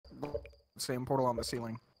same portal on the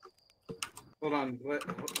ceiling. Hold on. What?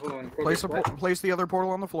 Hold on. Place the other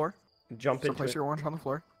portal on the floor. Jump into place it. your orange on the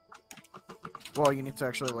floor. Well, you need to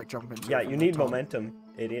actually like jump into it. Yeah, you need momentum,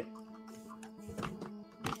 idiot.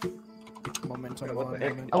 Momentum.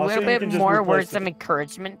 A little bit more words of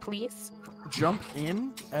encouragement, please. Jump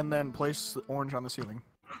in and then place the orange on the ceiling.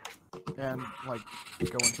 And like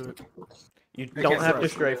go into it. You don't have to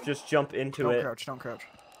strafe, just jump into it. Don't crouch.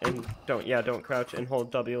 And don't crouch and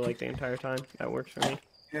hold W like the entire time. That works for me.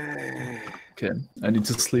 Okay, I need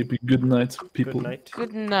to sleep. Good night, people. Good night.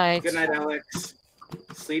 Good night. Good night, Alex.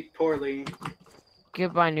 Sleep poorly.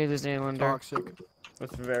 Goodbye, New Zealander. Toxic.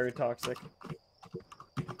 That's very toxic.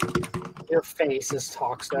 Your face is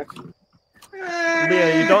toxic.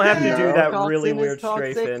 Leah, you don't have to do that really weird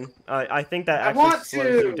strafe in. I think that actually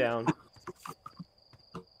slows you down.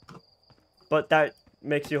 But that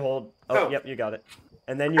makes you hold. Oh, yep, you got it.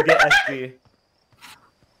 And then you get SG.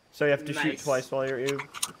 So you have to shoot twice while you're Eve.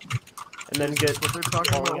 And then get what they're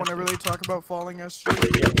talking about whenever they talk about falling SG.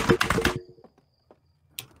 Yeah.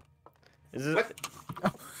 Is it?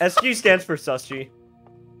 SG stands for SusG.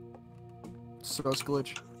 Sus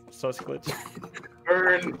glitch. Sus glitch.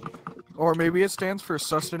 Burn. Or maybe it stands for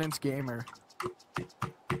Sustenance Gamer.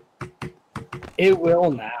 It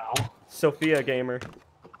will now. Sophia Gamer.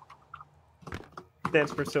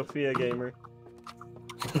 Stands for Sophia Gamer.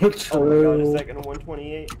 True. Oh my god, is that gonna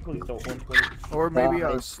 128? Please don't 120. Or maybe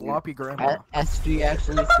a sloppy grandma. SG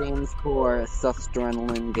actually stands for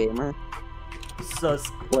Sustrenalin Gamer. Sus.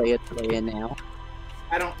 Play it now.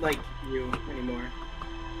 I don't like you anymore.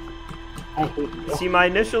 I hate you. See, my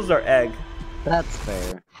initials are egg. That's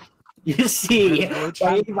fair. You see,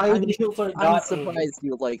 my initials are I'm not surprised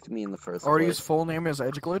you liked me in the first Artie's place. full name is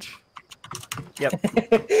Edge Glitch. Yep.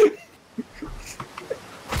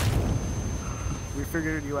 We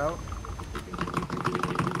figured you out.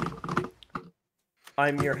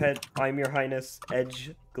 I'm your highness,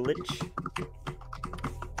 Edge Glitch.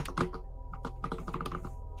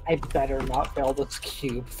 I better not fail this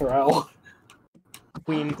cube throw.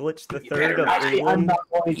 Queen Glitch the Third of England.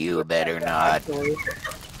 You better not.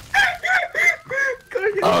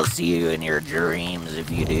 I'll see you in your dreams if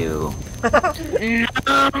you do. I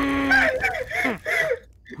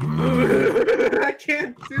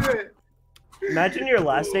can't do it. Imagine your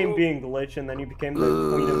last name being Glitch and then you became the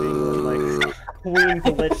Queen of England, like Queen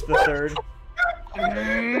Glitch the Third.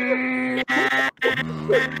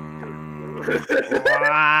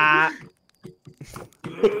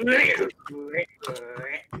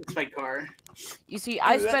 It's my car. You see,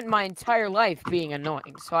 I spent my entire life being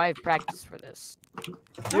annoying, so I have practiced for this.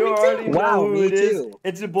 You already know who it is.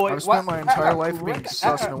 It's your boy. I've spent my entire life being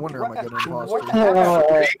sus. No wonder I'm a good imposter.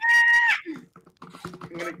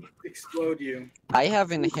 I'm gonna explode you. I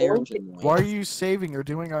have inherited. Why are you saving or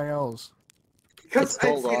doing ILs? Because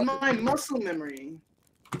it's in my muscle memory.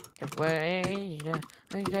 I wish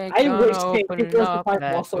it was my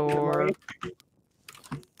muscle memory.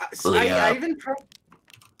 I even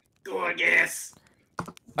gorgeous.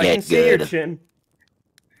 I can see your chin.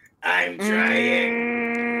 I'm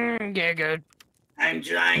trying. Get good. I'm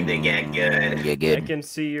trying to get good. Get good. I can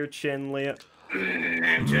see your chin, Leah.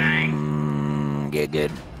 I'm trying. Get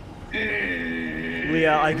good.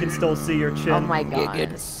 Leah, I can still see your chin. Oh my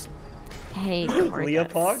god. Hey, Leah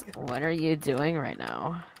Pog? What are you doing right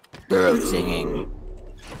now? Throat singing.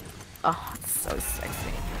 Oh, it's so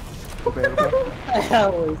sexy. What the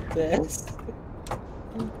hell is this?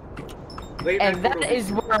 And that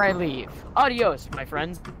is where I leave. Adios, my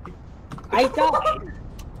friends. I died.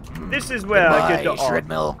 This is where I get to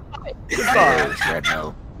Shredmill. Goodbye.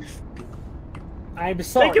 Shredmill. I'm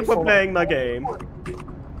sorry. Thank you for playing my game.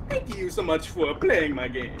 Thank you so much for playing my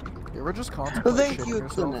game. You ever just contemplate Thank you,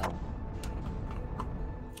 yourself?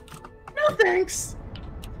 No thanks.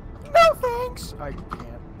 No thanks. I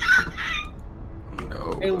can't.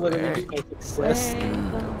 No. It literally can't exist.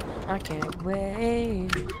 I can't wait.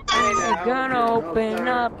 I'm gonna open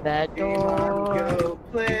up that door. Go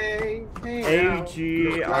play.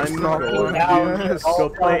 AG, I'm going to go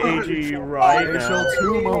play AG right now.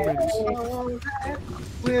 2 moments.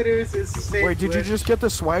 Wait, did you just get the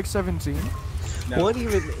swag 17? No. What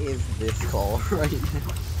even is this call right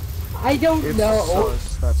now? I don't know.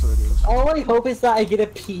 Sus. That's what it is. All I hope is that I get a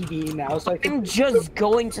PB now, so I can. I'm just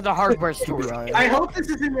going to the hardware store. I hope this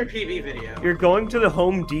is in your PB video. You're going to the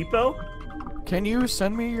Home Depot? Can you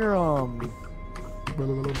send me your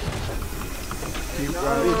cube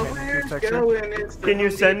texture? Can you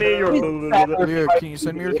send me your Leah, can you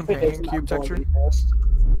send me your companion cube texture?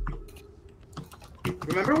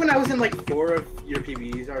 Remember when I was in like 4 of your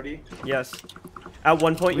PBs already? Yes. At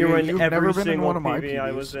one point, you were in You've every never been in single one of my PB I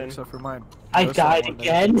PBs, was in. except for mine. I That's the died one that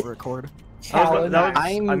again. you Record. Challenge.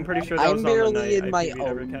 I'm pretty sure that I'm was on the barely night in my IPV'd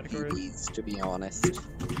every own category. PBs, to be honest.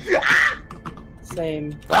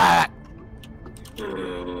 Same.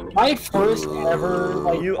 My first ever,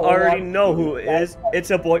 like, You already know who it is.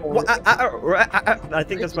 It's a boy. I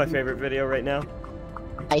think that's my favorite video right now.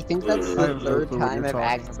 I think that's I the have no third clue what time you're I've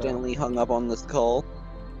talking accidentally hung up on this call.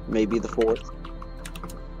 Maybe the fourth.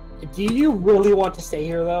 Do you really want to stay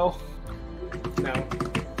here, though? No.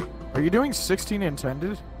 Are you doing 16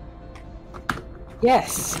 intended?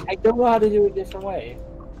 Yes. I don't know how to do it a different way.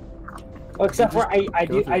 Well, except for I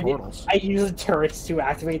Go through portals. use the turrets to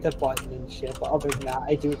activate the button and shit, but other than that,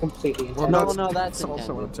 I do it completely Well, intended. No, that's It's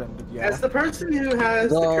also intended. intended, yeah. As the person who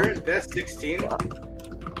has the Well- current best 16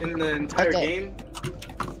 in the entire Okay. game,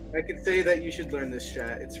 I could say that you should learn this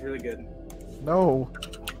strat. It's really good. No.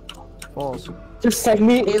 False. Just send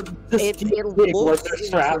me It looks intimidating,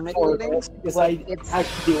 because I it's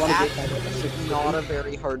actually want to get It's not a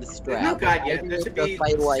very hard There's strat. no guide I yet. think There it's should be just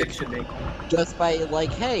by like, 6 should make. just by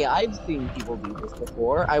like, hey, I've seen people do this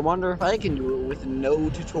before. I wonder if I can do it with no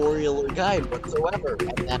tutorial or guide whatsoever.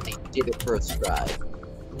 And then I did it first try.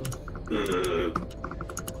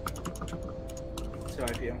 So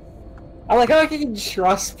I feel. I like how I can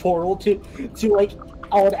trust Portal to like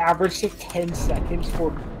on average take 10 seconds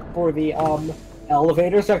for the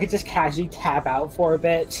elevator, so I could just casually tab out for a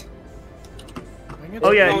bit.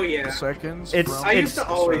 Oh yeah. Oh yeah. Seconds. It's from- I used to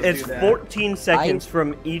always it's do that. 14 seconds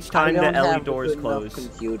from each time the I don't LE have a doors good enough close.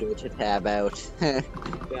 computer to tab out.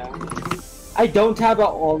 Yeah. I don't tab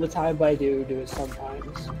out all the time, but I do it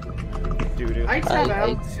sometimes. Doo-doo. I tab I-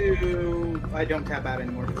 out to. I don't tab out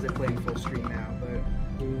anymore because they're playing full screen now.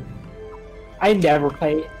 But I never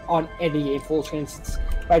play on any game full screen since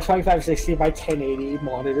my 2560, my 1080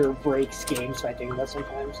 monitor breaks games, so I do that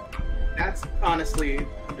sometimes. that's honestly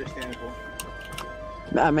understandable.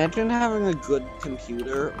 Imagine having a good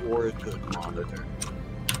computer or a good monitor.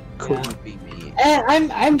 Couldn't Yeah. be me.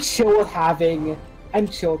 And I'm chill with having. I'm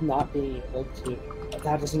chill with not being able to.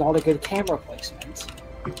 That is not a good camera placement.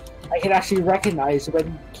 I can actually recognize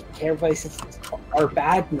when camera placements are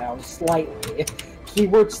bad now, slightly.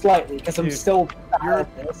 Keyword slightly, because I'm Dude, still bad Your,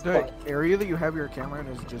 at this. the But, area that you have your camera in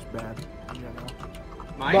is just bad. In general.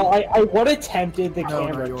 Mine. well, I would attempted the No,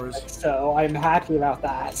 not camera, yours. trick, so I'm happy about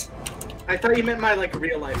that. I thought you meant my like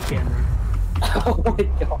real life camera. Oh my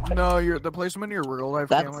god. No, the placement of your real life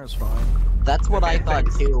That's- camera is fine. That's what I Okay, thought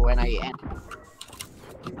thanks. too when I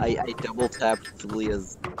double tapped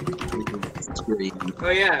Julia's screen. Oh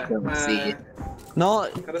yeah. Don't see.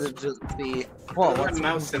 Not How does- to just see. Well, Well, what's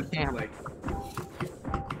mouse the sense camera? like?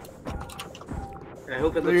 I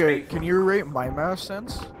hope it looks Lydia, great. can you rate my mouse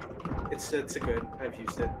sense? It's a good. I've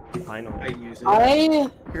used it. I Finally. use it.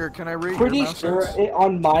 I'm Here, can I rate pretty your mouse sure sense?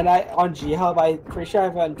 on mine, on G-Hub, I'm pretty sure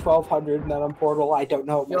I've on 1200, and then on Portal, I don't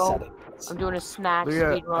know what my Yo. setting is. I'm doing a snack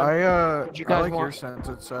Lydia, speed run. What you I guys like your want? sense.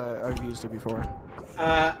 It's I've used it before.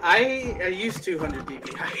 I use 200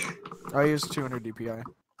 DPI. I use 200 DPI.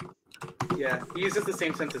 Yeah, he uses the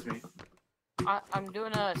same sense as me. I'm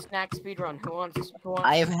doing a snack speed run. Who wants?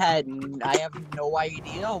 I have no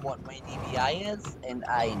idea what my DPI is, and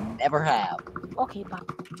I never have. Okay, bye.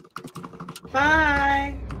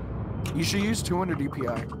 Bye. You should use 200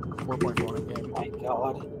 DPI. 4.1 in game. Oh my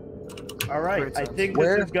god. All right, Great I sense. think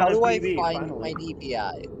Where? this is How gonna do I be find finally. my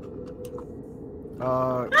DPI?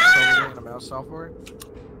 Something in the mouse software.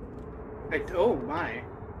 Oh my.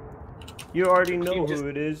 You already know You just- who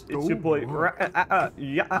it is. It's your boy.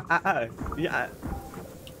 Yeah.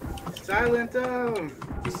 Silento.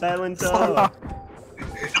 Silento.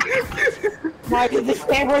 Why did this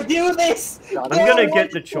camera do this? I'm gonna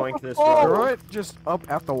get the choink this run. Throw it just up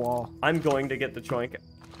at the wall. I'm going to get the choink.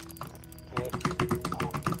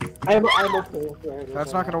 I'm okay with where it is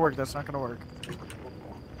That's right not gonna now. work. That's not gonna work.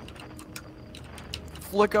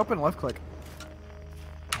 Flick up and left click.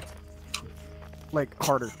 Like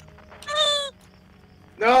harder.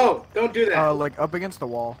 No, don't do that. Like up against the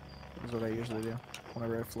wall is what I usually do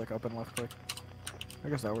whenever I flick up and left click. I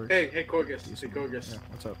guess that works. Hey, Corgus. Hey, Corgus. Yeah,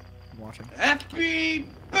 what's up? I'm watching. Happy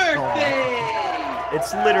birthday!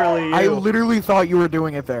 It's literally you. I literally thought you were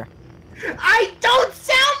doing it there. I don't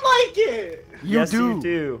sound like it! You yes, do. you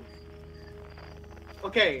do.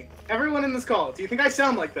 Okay, everyone in this call, do you think I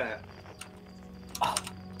sound like that?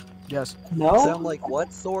 Yes. No? Sound like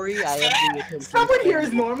what? Sorry, I have the attention. Someone here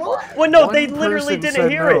is normal. Well, no, One they literally person didn't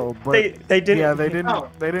said hear no, it. but- They didn't. Yeah, they didn't. Oh.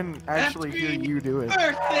 They didn't actually hear you do it.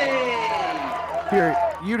 Birthday! Here,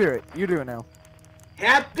 you do it. You do it now.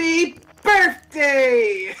 Happy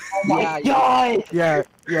birthday! Oh my Yeah, god! Yeah,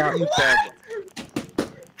 yeah. You said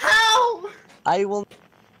it. How? I will.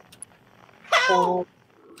 Oh,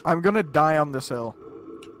 I'm gonna die on this hill.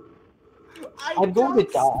 I'm going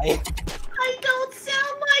to die. I don't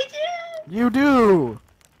sound like it! You do!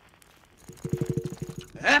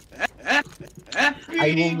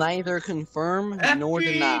 I will neither confirm nor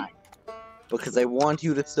deny, because I want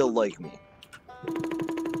you to still like me.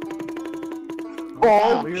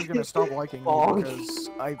 Well, Leah's gonna stop liking me Bonk. because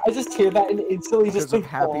I I just hear that and instantly because just of think,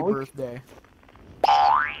 happy bonk. birthday.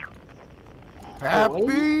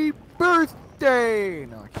 Happy birthday!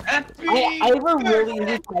 No, I can't. I have a really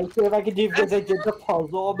easy question if I could do because I did the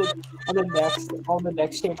puzzle on the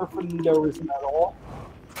next chamber for no reason at all.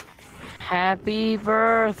 Happy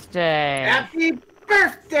birthday. Happy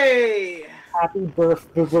birthday! Happy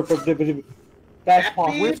birthday. That's Happy-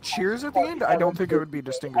 possible. With cheers at the end, I don't think it would be I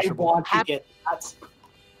distinguishable. want to get that.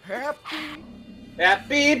 Happy.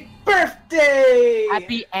 Happy birthday!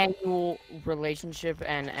 Happy annual relationship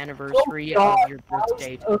and anniversary Oh, of your birth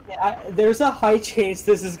date. Okay, there's a high chance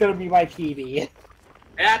this is gonna be my PB.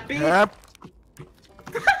 Happy. Happy.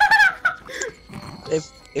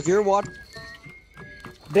 If you're watching,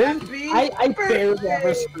 I barely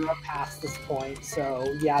ever screw up past this point, so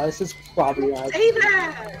yeah, this is probably not. Say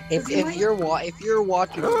that! if you're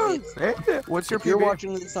watching this, What's your if you're PB?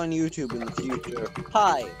 watching this on YouTube in the future,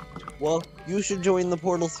 hi. Well, you should join the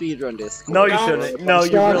Portal Speedrun Discord. No, you No. shouldn't. No,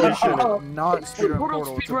 you Shut really up. shouldn't. Not speedrun Portal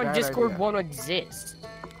portal. It's a Speedrun bad Discord idea. won't exist.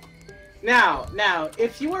 Now,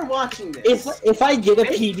 if you are watching this, If I get a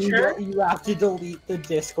Make PB, sure- you have to delete the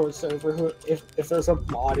Discord server if there's a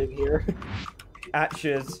mod in here. At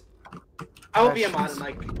shiz. I will be a mod in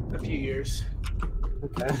like a few years.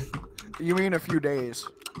 Okay. You mean a few days?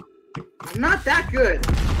 I'm not that good.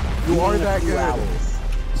 You are In a that few good. hours.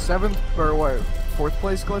 7th or what? 4th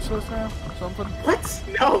place glitchless now? Something? What?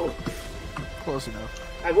 No. Close enough.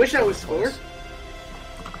 I wish I was 4th.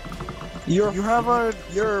 You're You have a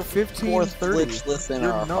you're 15, fourth 30. glitchless in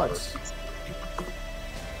You're our nuts. hearts.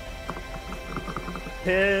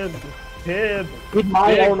 Pib. Pib. In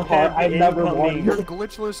my Big own heart, Pip I'm number incoming. Your one.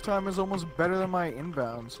 glitchless time is almost better than my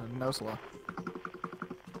inbounds in Nosla.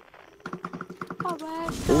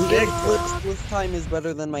 Big glitchless time is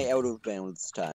better than my out of bounds time.